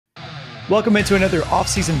Welcome into another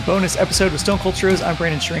off-season bonus episode of Stone Cold Stros. I'm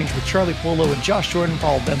Brandon Strange with Charlie Polillo and Josh Jordan.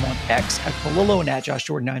 Follow them on X at Polillo and at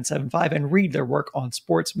JoshJordan975 and read their work on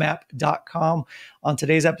sportsmap.com. On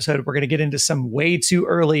today's episode, we're going to get into some way too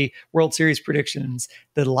early World Series predictions,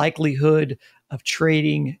 the likelihood of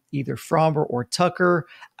trading either Fromber or Tucker,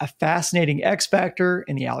 a fascinating X factor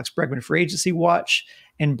in the Alex Bregman free agency watch,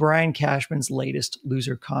 and Brian Cashman's latest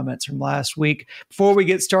loser comments from last week. Before we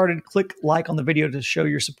get started, click like on the video to show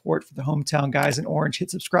your support for the hometown guys in orange.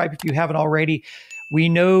 Hit subscribe if you haven't already. We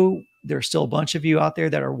know there's still a bunch of you out there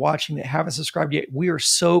that are watching that haven't subscribed yet. We are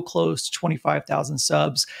so close to 25,000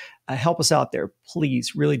 subs. Help us out there,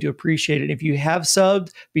 please. Really do appreciate it. If you have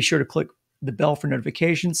subbed, be sure to click the bell for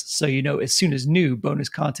notifications so you know as soon as new bonus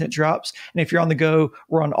content drops. And if you're on the go,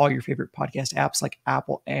 we're on all your favorite podcast apps like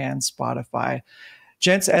Apple and Spotify.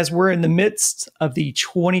 Gents, as we're in the midst of the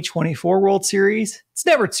 2024 World Series, it's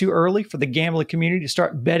never too early for the gambling community to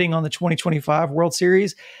start betting on the 2025 World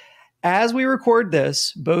Series. As we record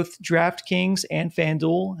this, both DraftKings and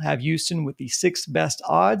FanDuel have Houston with the sixth best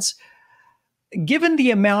odds. Given the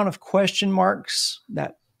amount of question marks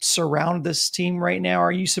that surround this team right now,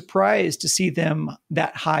 are you surprised to see them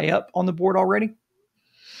that high up on the board already?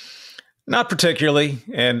 Not particularly.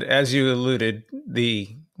 And as you alluded,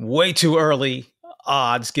 the way too early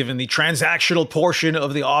odds, given the transactional portion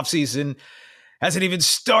of the offseason hasn't even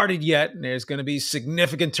started yet. There's going to be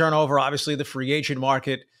significant turnover, obviously, the free agent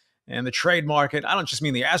market and the trade market. I don't just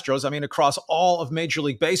mean the Astros. I mean across all of Major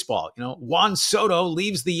League Baseball. You know, Juan Soto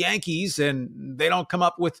leaves the Yankees and they don't come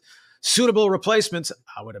up with suitable replacements.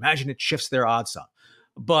 I would imagine it shifts their odds some.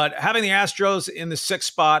 But having the Astros in the sixth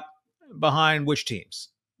spot behind which teams?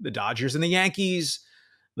 The Dodgers and the Yankees,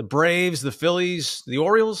 the Braves, the Phillies, the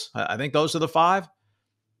Orioles. I think those are the five.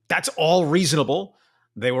 That's all reasonable.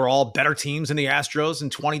 They were all better teams than the Astros in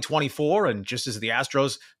 2024. And just as the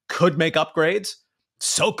Astros could make upgrades,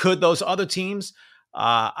 so could those other teams.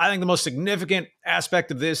 I think the most significant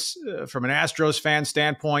aspect of this from an Astros fan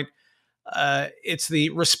standpoint, it's the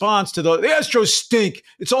response to the Astros stink.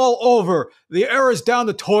 It's all over. The era's down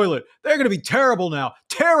the toilet. They're going to be terrible now.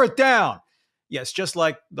 Tear it down. Yes, just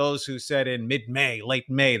like those who said in mid-May, late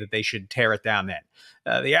May, that they should tear it down then.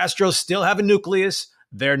 The Astros still have a nucleus.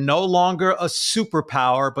 They're no longer a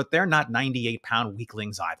superpower, but they're not 98-pound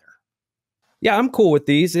weaklings either. Yeah, I'm cool with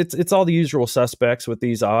these. It's all the usual suspects with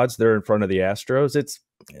these odds. They're in front of the Astros. It's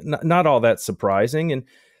not all that surprising. And,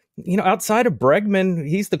 you know, outside of Bregman,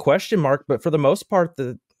 he's the question mark. But for the most part,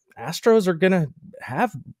 the Astros are going to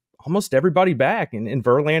have almost everybody back. And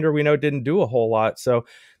Verlander, we know, didn't do a whole lot. So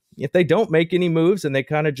if they don't make any moves and they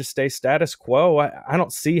kind of just stay status quo, I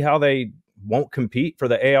don't see how they won't compete for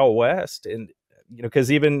the AL West. And, you know,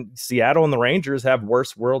 because even Seattle and the Rangers have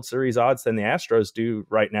worse World Series odds than the Astros do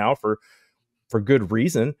right now for good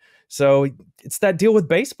reason. So it's that deal with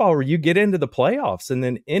baseball where you get into the playoffs and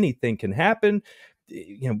then anything can happen.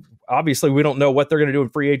 You know, obviously we don't know what they're going to do in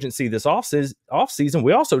free agency this off season.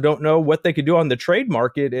 We also don't know what they could do on the trade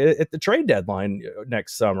market at the trade deadline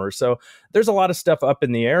next summer. So there's a lot of stuff up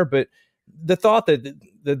in the air, but the thought that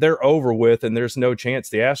they're over with and there's no chance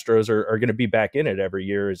the Astros are going to be back in it every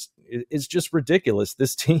year is just ridiculous.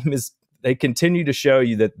 This team they continue to show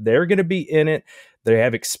you that they're going to be in it. They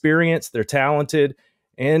have experience. They're talented.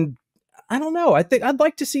 And I don't know. I think I'd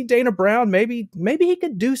like to see Dana Brown. Maybe he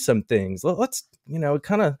could do some things. Let's, you know,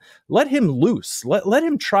 kind of let him loose. Let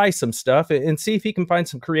him try some stuff and see if he can find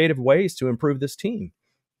some creative ways to improve this team.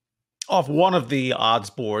 Off one of the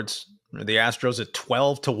odds boards, the Astros at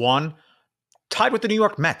 12-1, tied with the New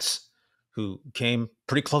York Mets, who came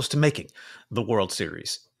pretty close to making the World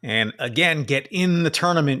Series. And again, get in the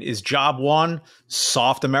tournament is job one.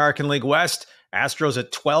 Soft American League West. Astros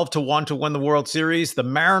at 12-1 to win the World Series. The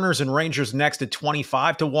Mariners and Rangers next at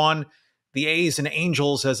 25-1. The A's and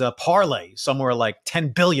Angels as a parlay, somewhere like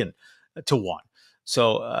 10 billion to 1.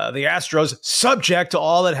 So the Astros, subject to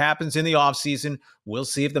all that happens in the offseason. We'll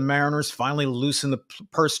see if the Mariners finally loosen the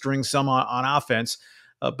purse strings some on offense.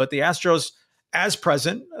 But the Astros, as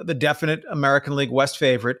present, the definite American League West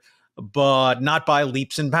favorite, but not by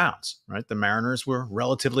leaps and bounds, right? The Mariners were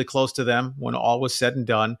relatively close to them when all was said and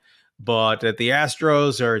done. But the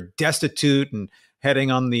Astros are destitute and heading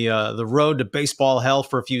on the road to baseball hell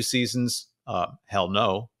for a few seasons. Hell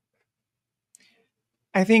no.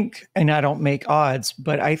 I think, and I don't make odds,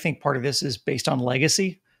 but I think part of this is based on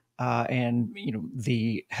legacy and, you know,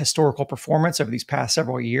 the historical performance over these past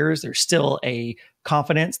several years. There's still a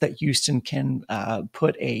confidence that Houston can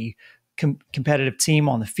put a competitive team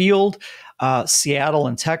on the field. Seattle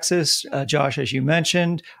and Texas, Josh, as you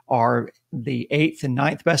mentioned, are the 8th and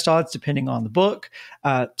 9th best odds, depending on the book.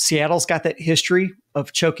 Seattle's got that history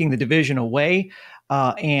of choking the division away.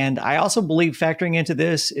 And I also believe factoring into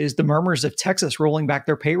this is the murmurs of Texas rolling back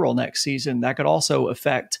their payroll next season. That could also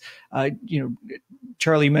affect,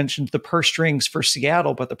 Charlie mentioned the purse strings for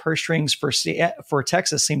Seattle, but the purse strings for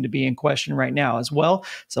Texas seem to be in question right now as well.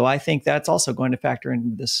 So I think that's also going to factor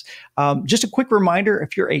into this. Just a quick reminder,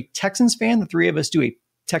 if you're a Texans fan, the three of us do a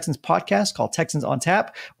Texans podcast called Texans on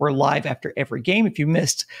Tap. We're live after every game. If you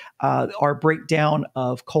missed our breakdown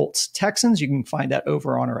of Colts Texans, you can find that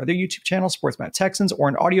over on our other YouTube channel, Sports Map Texans, or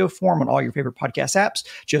in audio form on all your favorite podcast apps.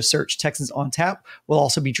 Just search Texans on Tap. We'll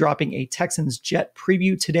also be dropping a Texans Jet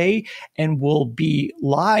preview today, and we'll be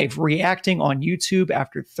live reacting on YouTube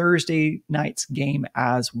after Thursday night's game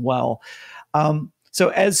as well. So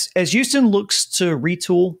as Houston looks to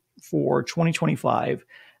retool for 2025,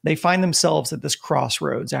 they find themselves at this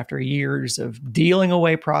crossroads after years of dealing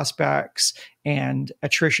away prospects and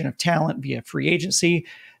attrition of talent via free agency.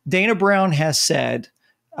 Dana Brown has said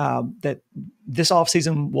that this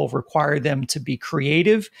offseason will require them to be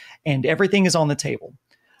creative, and everything is on the table.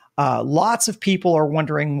 Lots of people are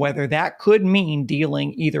wondering whether that could mean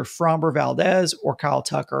dealing either Framber Valdez or Kyle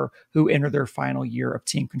Tucker, who enter their final year of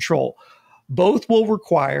team control. Both will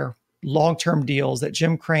require long-term deals that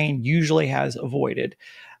Jim Crane usually has avoided.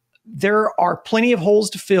 There are plenty of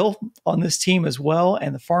holes to fill on this team as well,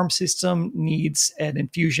 and the farm system needs an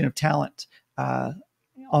infusion of talent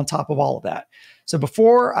on top of all of that. So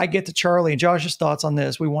before I get to Charlie and Josh's thoughts on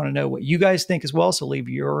this, we want to know what you guys think as well, so leave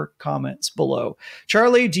your comments below.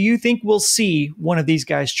 Charlie, do you think we'll see one of these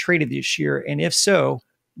guys traded this year? And if so,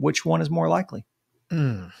 which one is more likely?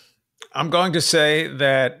 I'm going to say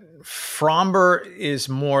that Framber is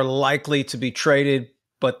more likely to be traded,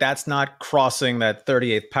 but that's not crossing that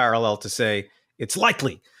 38th parallel to say it's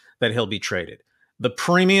likely that he'll be traded. The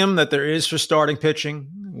premium that there is for starting pitching,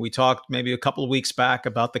 we talked maybe a couple of weeks back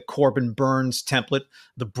about the Corbin Burns template,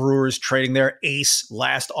 the Brewers trading their ace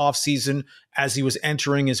last offseason as he was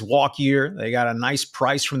entering his walk year. They got a nice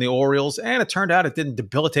price from the Orioles, and it turned out it didn't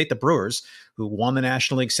debilitate the Brewers, who won the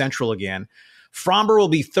National League Central again. Framber will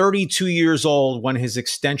be 32 years old when his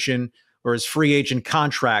extension or his free agent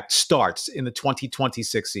contract starts in the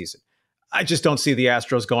 2026 season. I just don't see the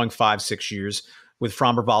Astros going 5-6 years with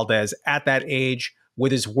Framber Valdez at that age,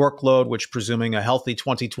 with his workload, which presuming a healthy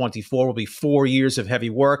 2024 will be 4 years of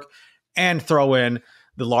heavy work, and throw in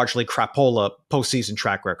the largely crapola postseason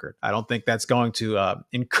track record. I don't think that's going to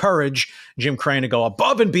encourage Jim Crane to go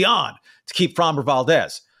above and beyond to keep Framber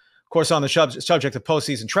Valdez. Of course, on the subject of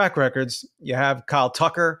postseason track records, you have Kyle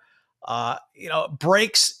Tucker.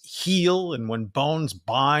 Breaks heal, and when bones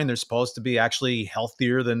bind, they're supposed to be actually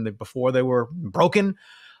healthier than before they were broken.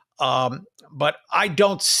 But I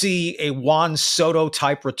don't see a Juan Soto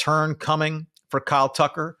type return coming for Kyle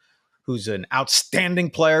Tucker, who's an outstanding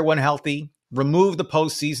player when healthy, removed the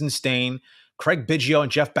postseason stain. Craig Biggio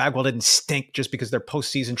and Jeff Bagwell didn't stink just because their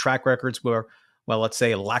postseason track records were, well, let's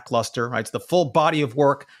say lackluster, right? It's the full body of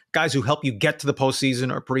work. Guys who help you get to the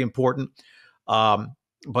postseason are pretty important.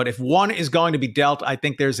 But if one is going to be dealt, I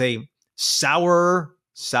think there's a sourer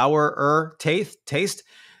taste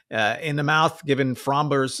in the mouth, given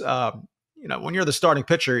Framber's, when you're the starting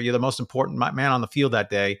pitcher, you're the most important man on the field that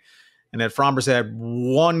day. And that Framber's had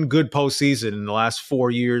one good postseason in the last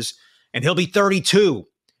 4 years, and he'll be 32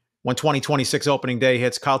 when 2026 opening day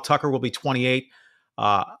hits. Kyle Tucker will be 28.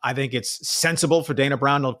 I think it's sensible for Dana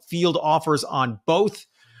Brown to field offers on both.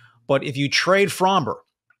 But if you trade Framber,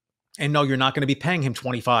 and no, you're not going to be paying him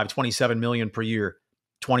 $25, $27 million per year,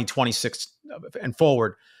 2026 and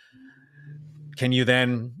forward, can you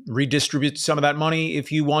then redistribute some of that money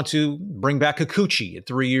if you want to bring back Kikuchi at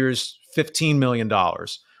 3 years, $15 million,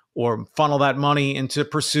 or funnel that money into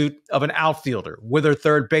pursuit of an outfielder with or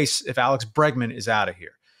third base if Alex Bregman is out of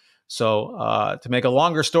here? So to make a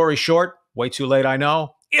longer story short, way too late, I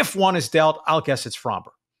know. If one is dealt, I'll guess it's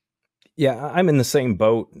Framber. Yeah, I'm in the same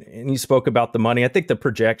boat. And you spoke about the money. I think the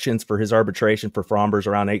projections for his arbitration for Framber is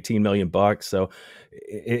around $18 million. So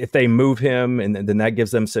if they move him, and then that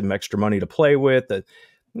gives them some extra money to play with,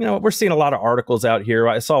 we're seeing a lot of articles out here.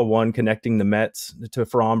 I saw one connecting the Mets to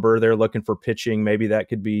Framber. They're looking for pitching. Maybe that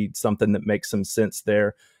could be something that makes some sense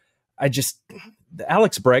there. The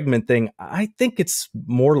Alex Bregman thing, I think it's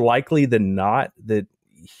more likely than not that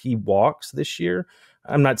he walks this year.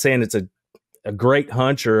 I'm not saying it's a great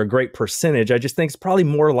hunch or a great percentage. I just think it's probably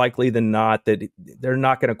more likely than not that they're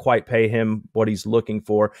not going to quite pay him what he's looking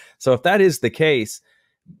for. So if that is the case,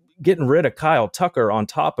 getting rid of Kyle Tucker on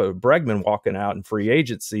top of Bregman walking out in free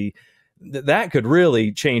agency, that could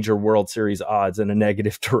really change your World Series odds in a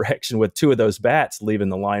negative direction with two of those bats leaving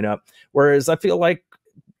the lineup. Whereas I feel like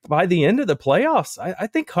by the end of the playoffs, I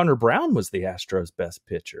think Hunter Brown was the Astros' best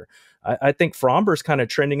pitcher. I think Fromber's kind of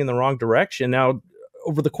trending in the wrong direction. Now,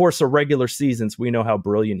 over the course of regular seasons, we know how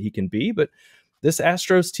brilliant he can be, but this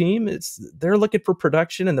Astros team, they're looking for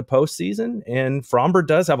production in the postseason, and Fromber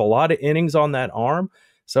does have a lot of innings on that arm.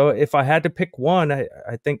 So if I had to pick one,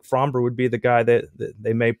 I think Fromber would be the guy that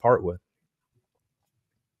they may part with.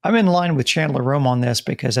 I'm in line with Chandler Rome on this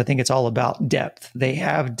because I think it's all about depth. They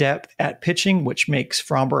have depth at pitching, which makes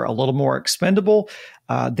Fromber a little more expendable.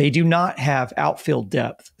 They do not have outfield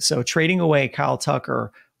depth. So trading away Kyle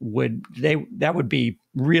Tucker would be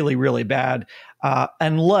really, really bad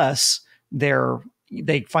unless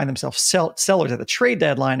they find themselves sellers at the trade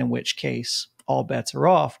deadline, in which case all bets are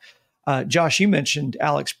off. Josh, you mentioned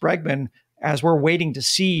Alex Bregman. As we're waiting to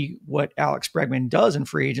see what Alex Bregman does in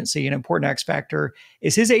free agency, an important X factor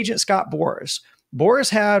is his agent, Scott Boras. Boras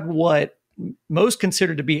had what most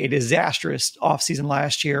considered to be a disastrous offseason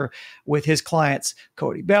last year with his clients,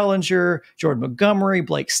 Cody Bellinger, Jordan Montgomery,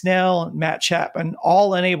 Blake Snell, Matt Chapman,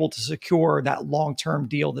 all unable to secure that long-term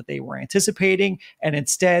deal that they were anticipating and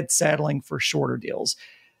instead settling for shorter deals.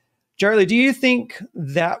 Charlie, do you think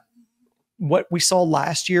that what we saw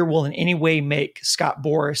last year will in any way make Scott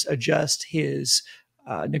Boras adjust his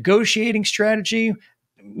negotiating strategy,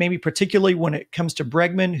 maybe particularly when it comes to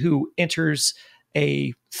Bregman, who enters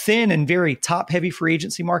a thin and very top-heavy free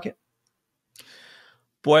agency market?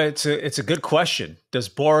 Boy, it's a good question. Does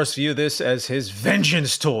Boras view this as his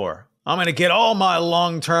vengeance tour? I'm going to get all my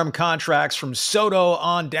long-term contracts from Soto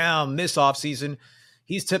on down this offseason.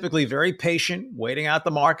 He's typically very patient, waiting out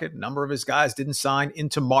the market. A number of his guys didn't sign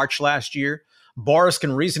into March last year. Boras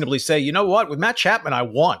can reasonably say, you know what, with Matt Chapman, I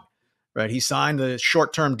won. Right? He signed the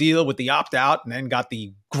short-term deal with the opt-out and then got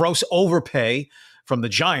the gross overpay from the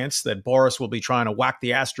Giants that Boras will be trying to whack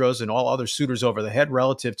the Astros and all other suitors over the head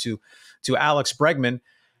relative to Alex Bregman.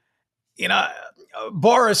 You know,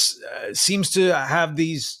 Boras seems to have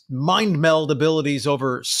these mind meld abilities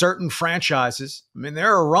over certain franchises. I mean,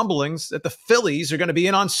 there are rumblings that the Phillies are going to be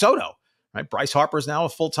in on Soto. Right? Bryce Harper is now a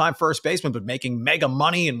full-time first baseman, but making mega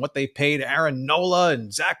money in what they've paid Aaron Nola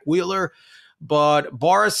and Zach Wheeler. But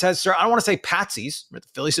Boras has, I don't want to say patsies. The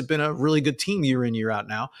Phillies have been a really good team year in, year out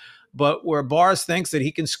now. But where Boras thinks that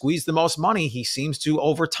he can squeeze the most money, he seems to,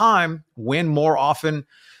 over time, win more often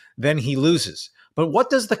than he loses. But what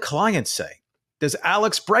does the client say? Does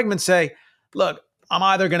Alex Bregman say, look, I'm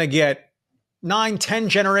either going to get 9, 10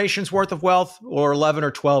 generations worth of wealth or 11 or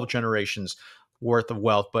 12 generations worth of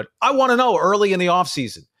wealth, but I want to know early in the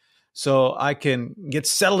offseason so I can get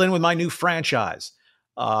settled in with my new franchise,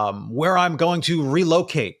 where I'm going to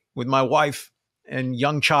relocate with my wife and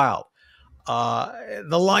young child, the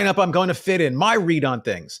lineup I'm going to fit in, my read on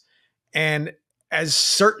things. And as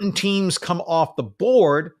certain teams come off the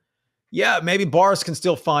board, yeah, maybe Boras can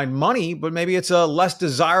still find money, but maybe it's a less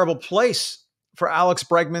desirable place for Alex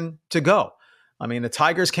Bregman to go. I mean, the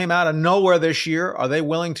Tigers came out of nowhere this year. Are they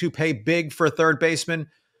willing to pay big for a third baseman?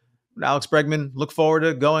 Alex Bregman look forward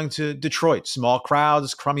to going to Detroit. Small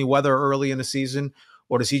crowds, crummy weather early in the season.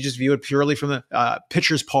 Or does he just view it purely from the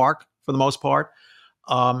pitcher's park for the most part?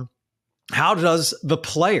 How does the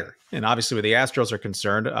player, and obviously where the Astros are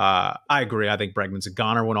concerned, I agree. I think Bregman's a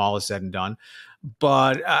goner when all is said and done.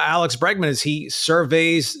 But Alex Bregman, as he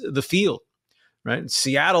surveys the field, right?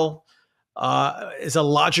 Seattle is a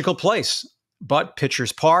logical place. But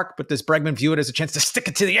pitcher's park, but does Bregman view it as a chance to stick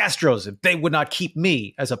it to the Astros if they would not keep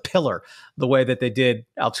me as a pillar the way that they did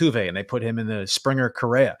Altuve and they put him in the Springer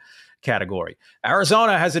Correa category?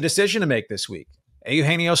 Arizona has a decision to make this week.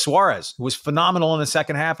 Eugenio Suarez, who was phenomenal in the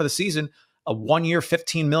second half of the season, a 1-year,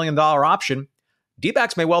 $15 million option.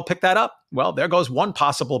 D-backs may well pick that up. Well, there goes one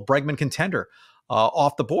possible Bregman contender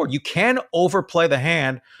off the board. You can overplay the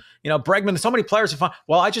hand. You know, Bregman, so many players have found,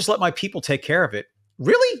 well, I just let my people take care of it.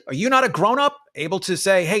 Really? Are you not a grown-up able to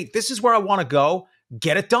say, hey, this is where I want to go,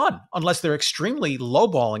 get it done, unless they're extremely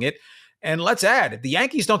lowballing it? And let's add, if the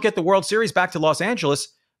Yankees don't get the World Series back to Los Angeles,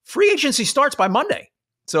 free agency starts by Monday.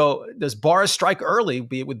 So does Boras strike early,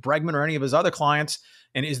 be it with Bregman or any of his other clients?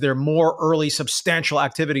 And is there more early substantial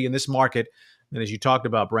activity in this market than, as you talked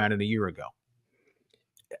about, Brandon, a year ago?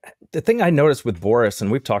 The thing I noticed with Boras, and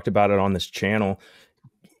we've talked about it on this channel,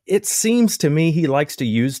 it seems to me he likes to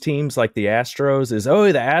use teams like the Astros is,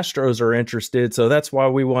 oh, the Astros are interested, so that's why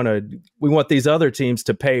we want these other teams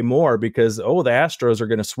to pay more because, oh, the Astros are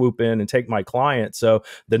going to swoop in and take my client. So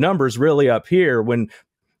the number's really up here when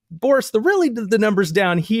Boras, the number's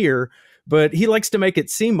down here, but he likes to make it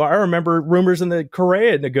seem. I remember rumors in the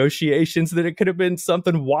Correa negotiations that it could have been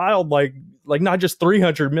something wild, like not just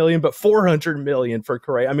 300 million, but 400 million for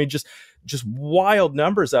Correa. I mean, just wild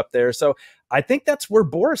numbers up there. So I think that's where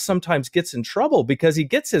Boris sometimes gets in trouble, because he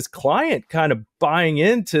gets his client kind of buying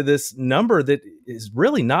into this number that is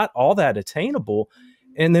really not all that attainable.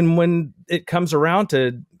 And then when it comes around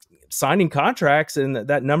to signing contracts and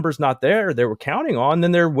that number's not there they were counting on,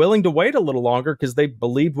 then they're willing to wait a little longer because they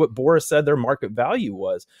believed what Boris said their market value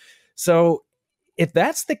was. So if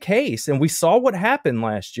that's the case, and we saw what happened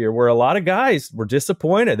last year where a lot of guys were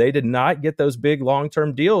disappointed, they did not get those big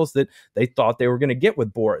long-term deals that they thought they were going to get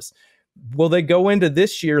with Boris. Will they go into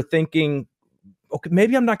this year thinking, okay,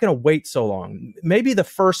 maybe I'm not going to wait so long. Maybe the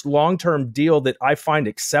first long-term deal that I find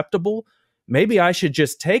acceptable, maybe I should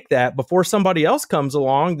just take that before somebody else comes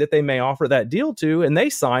along that they may offer that deal to, and they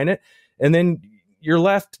sign it. And then you're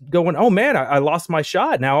left going, oh man, I lost my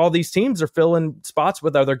shot. Now all these teams are filling spots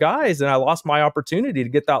with other guys, and I lost my opportunity to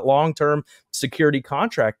get that long-term security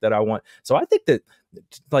contract that I want. So I think that,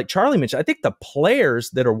 like Charlie mentioned, I think the players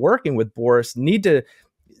that are working with Boris need to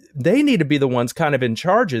be the ones kind of in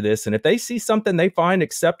charge of this. And if they see something they find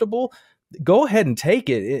acceptable, go ahead and take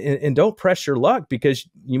it, and don't press your luck, because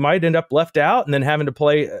you might end up left out and then having to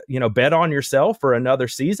play, bet on yourself for another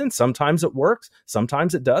season. Sometimes it works,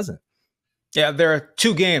 sometimes it doesn't. Yeah, there are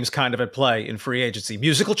two games kind of at play in free agency.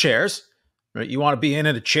 Musical chairs, right? You want to be in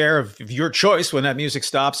a chair of your choice when that music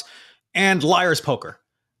stops, and liar's poker.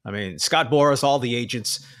 I mean, Scott Boras, all the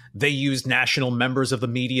agents, they use national members of the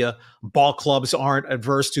media. Ball clubs aren't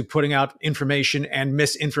adverse to putting out information and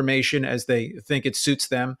misinformation as they think it suits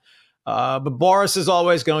them. But Boris is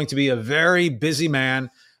always going to be a very busy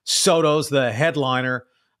man. Soto's the headliner,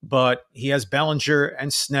 but he has Bellinger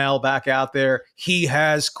and Snell back out there. He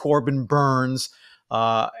has Corbin Burns,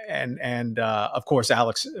 and of course,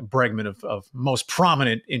 Alex Bregman of most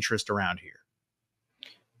prominent interest around here.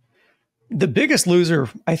 The biggest loser,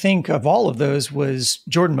 I think, of all of those was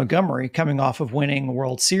Jordan Montgomery, coming off of winning a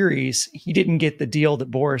World Series. He didn't get the deal that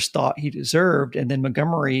Boris thought he deserved. And then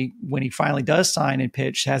Montgomery, when he finally does sign and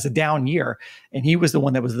pitch, has a down year. And he was the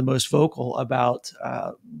one that was the most vocal about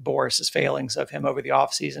Boris's failings of him over the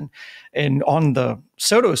offseason. And on the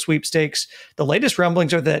Soto sweepstakes, the latest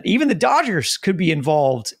rumblings are that even the Dodgers could be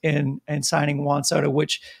involved in signing Juan Soto,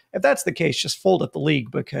 which, if that's the case, just fold up the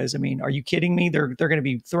league, because, I mean, are you kidding me? They're going to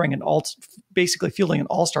be throwing basically fielding an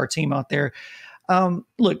all-star team out there.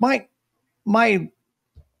 Look, my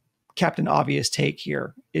Captain Obvious take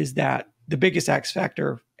here is that the biggest X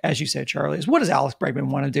factor, as you said, Charlie, is what does Alex Bregman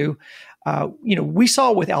want to do? We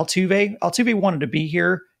saw with Altuve. Altuve wanted to be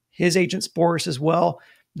here. His agent Boris as well.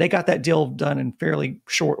 They got that deal done in fairly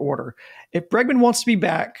short order. If Bregman wants to be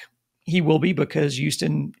back, he will be, because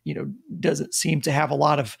Houston, doesn't seem to have a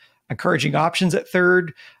lot of encouraging options at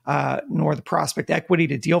third, nor the prospect equity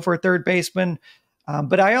to deal for a third baseman.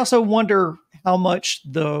 But I also wonder how much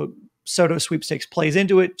the Soto sweepstakes plays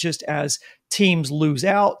into it, just as teams lose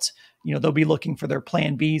out. They'll be looking for their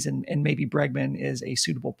plan Bs, and maybe Bregman is a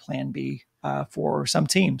suitable plan B for some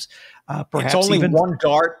teams. Perhaps it's only even one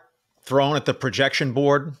dart thrown at the projection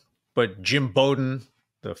board, but Jim Bowden,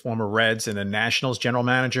 the former Reds and the Nationals general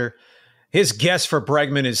manager, his guess for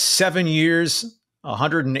Bregman is 7 years,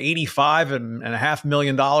 $185.5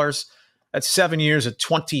 million. That's 7 years at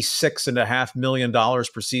 $26.5 million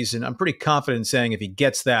per season. I'm pretty confident in saying if he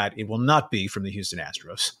gets that, it will not be from the Houston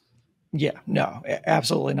Astros. Yeah, no,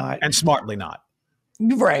 absolutely not. And smartly not.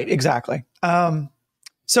 Right, exactly.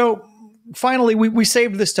 So finally, we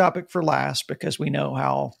saved this topic for last because we know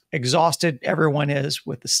how exhausted everyone is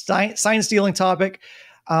with the sign stealing topic.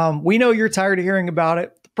 We know you're tired of hearing about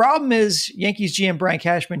it. The problem is Yankees GM Brian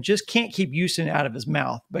Cashman just can't keep Houston out of his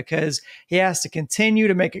mouth, because he has to continue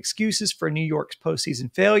to make excuses for New York's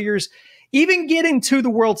postseason failures. Even getting to the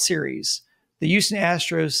World Series, the Houston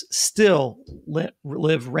Astros still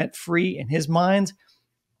live rent-free in his mind.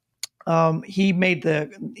 He made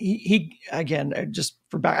again, just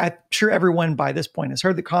for back, I'm sure everyone by this point has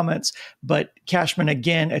heard the comments, but Cashman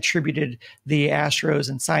again attributed the Astros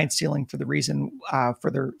and sign stealing for the reason for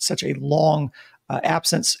their such a long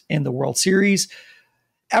absence in the World Series.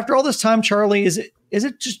 After all this time, Charlie, is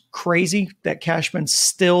it just crazy that Cashman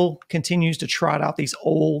still continues to trot out these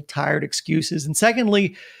old, tired excuses? And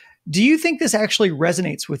secondly, do you think this actually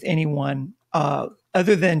resonates with anyone other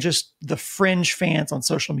than just the fringe fans on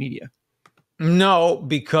social media? No,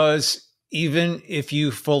 because even if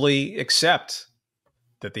you fully accept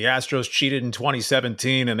that the Astros cheated in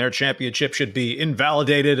 2017 and their championship should be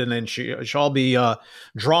invalidated and then shall be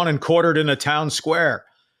drawn and quartered in a town square,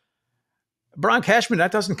 Brian Cashman,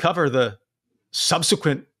 that doesn't cover the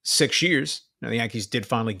subsequent 6 years. Now, the Yankees did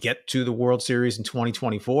finally get to the World Series in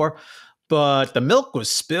 2024, but the milk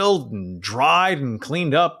was spilled and dried and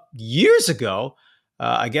cleaned up years ago.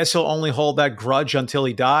 I guess he'll only hold that grudge until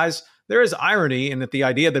he dies. There is irony in that the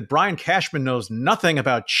idea that Brian Cashman knows nothing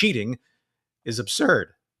about cheating is absurd.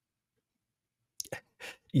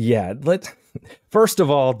 Yeah, first of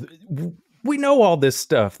all, we know all this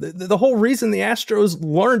stuff. The whole reason the Astros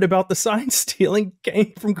learned about the sign stealing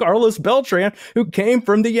came from Carlos Beltran, who came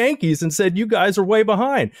from the Yankees and said, you guys are way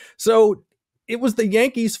behind. So it was the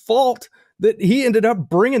Yankees' fault that he ended up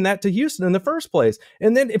bringing that to Houston in the first place.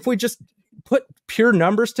 And then if we just put pure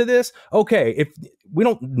numbers to this, okay, if we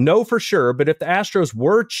don't know for sure, but if the Astros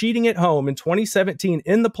were cheating at home in 2017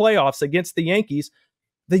 in the playoffs against the Yankees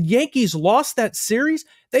lost that series.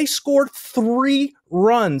 They scored 3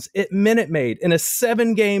 runs at Minute Maid in a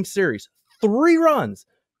 7-game series. 3 runs.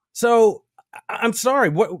 So I'm sorry.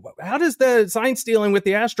 How does the sign stealing with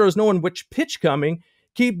the Astros knowing which pitch coming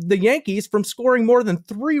keep the Yankees from scoring more than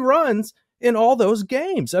 3 runs in all those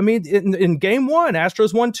games? I mean, in game 1,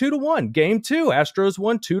 Astros won 2-1. Game 2, Astros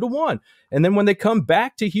won 2-1. And then when they come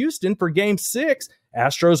back to Houston for game 6,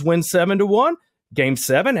 Astros win 7-1. Game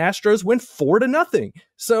 7, Astros win 4-0.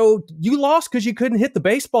 So you lost because you couldn't hit the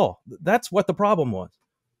baseball. That's what the problem was.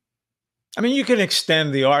 I mean, you can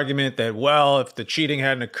extend the argument that, well, if the cheating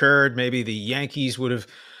hadn't occurred, maybe the Yankees would have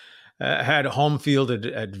had home field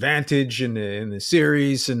advantage in the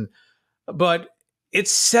series. But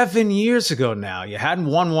it's 7 years ago now. You hadn't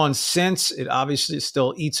won one since. It obviously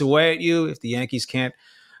still eats away at you. If the Yankees can't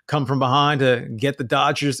come from behind to get the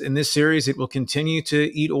Dodgers in this series, it will continue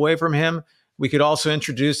to eat away from him. We could also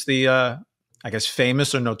introduce the, I guess,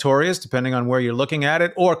 famous or notorious, depending on where you're looking at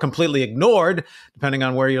it, or completely ignored, depending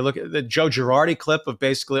on where you're looking at the Joe Girardi clip of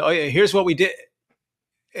basically, oh, yeah, here's what we did.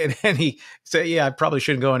 And then he said, yeah, I probably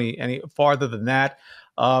shouldn't go any farther than that.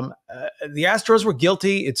 The Astros were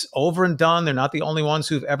guilty. It's over and done. They're not the only ones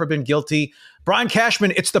who've ever been guilty. Brian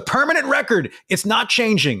Cashman, it's the permanent record. It's not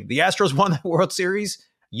changing. The Astros won the World Series.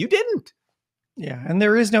 You didn't. Yeah, and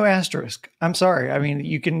there is no asterisk. I'm sorry. I mean,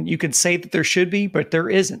 you can say that there should be, but there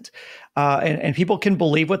isn't. And people can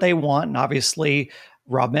believe what they want. And obviously,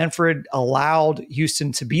 Rob Manfred allowed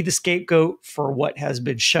Houston to be the scapegoat for what has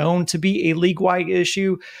been shown to be a league-wide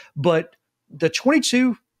issue. But the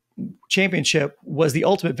 22 championship was the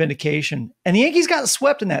ultimate vindication. And the Yankees got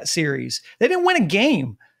swept in that series. They didn't win a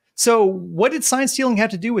game. So what did sign stealing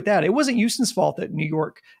have to do with that? It wasn't Houston's fault that New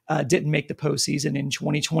York didn't make the postseason in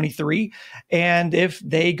 2023. And if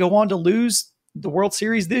they go on to lose the World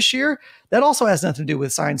Series this year, that also has nothing to do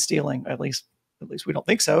with sign stealing. At least we don't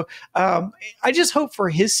think so. I just hope for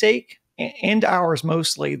his sake and ours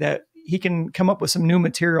mostly that he can come up with some new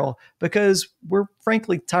material, because we're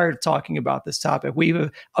frankly tired of talking about this topic. We've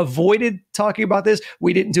avoided talking about this.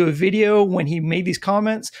 We didn't do a video when he made these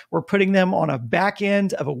comments. We're putting them on a back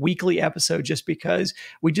end of a weekly episode just because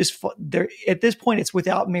at this point, it's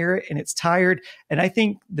without merit and it's tired. And I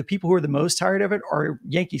think the people who are the most tired of it are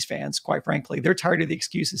Yankees fans, quite frankly. They're tired of the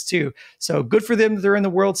excuses too. So good for them that they're in the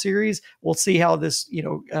World Series. We'll see how this,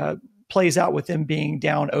 plays out with them being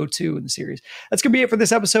down 0-2 in the series. That's going to be it for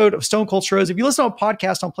this episode of Stone Cold Stros. If you listen to a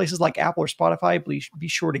podcast on places like Apple or Spotify, please be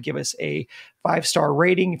sure to give us a 5-star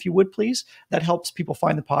rating, if you would, please. That helps people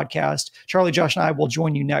find the podcast. Charlie, Josh, and I will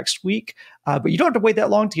join you next week. But you don't have to wait that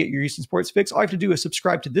long to get your Houston sports fix. All you have to do is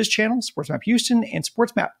subscribe to this channel, Sports Map Houston, and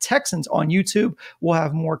Sports Map Texans on YouTube. We'll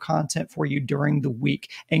have more content for you during the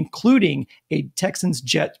week, including a Texans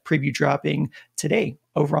Jet preview dropping today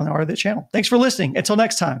over on our other channel. Thanks for listening. Until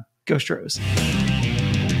next time, go Stros.